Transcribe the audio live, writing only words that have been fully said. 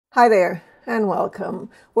Hi there and welcome.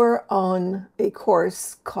 We're on a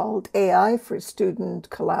course called AI for Student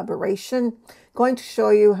Collaboration. Going to show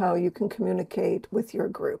you how you can communicate with your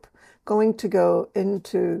group. Going to go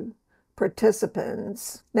into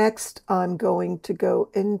participants. Next, I'm going to go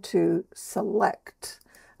into select.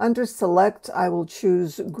 Under select, I will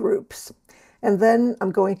choose groups. And then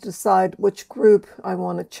I'm going to decide which group I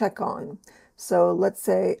want to check on. So let's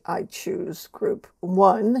say I choose group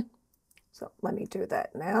 1. So let me do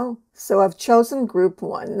that now. So I've chosen group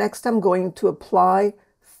 1. Next, I'm going to apply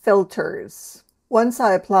filters. Once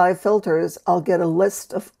I apply filters, I'll get a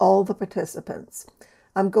list of all the participants.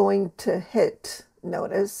 I'm going to hit,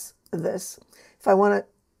 notice this. If I want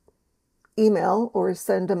to email or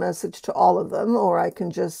send a message to all of them, or I can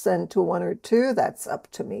just send to 1 or 2, that's up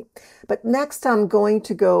to me. But next, I'm going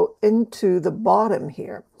to go into the bottom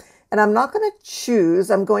here. And I'm not going to choose,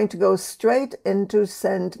 I'm going to go straight into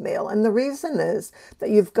send mail. And the reason is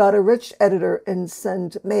that you've got a rich editor in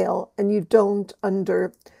send mail and you don't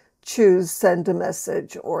under choose send a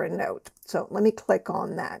message or a note. So let me click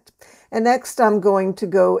on that. And next I'm going to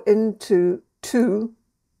go into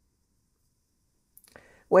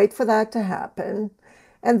wait for that to happen.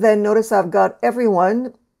 And then notice I've got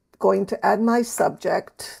everyone, going to add my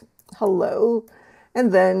subject, hello,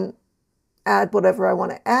 and then add whatever I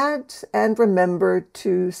want to add and remember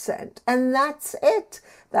to send. And that's it.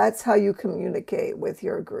 That's how you communicate with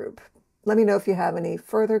your group. Let me know if you have any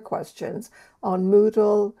further questions on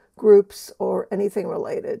Moodle, groups, or anything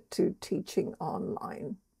related to teaching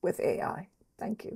online with AI. Thank you.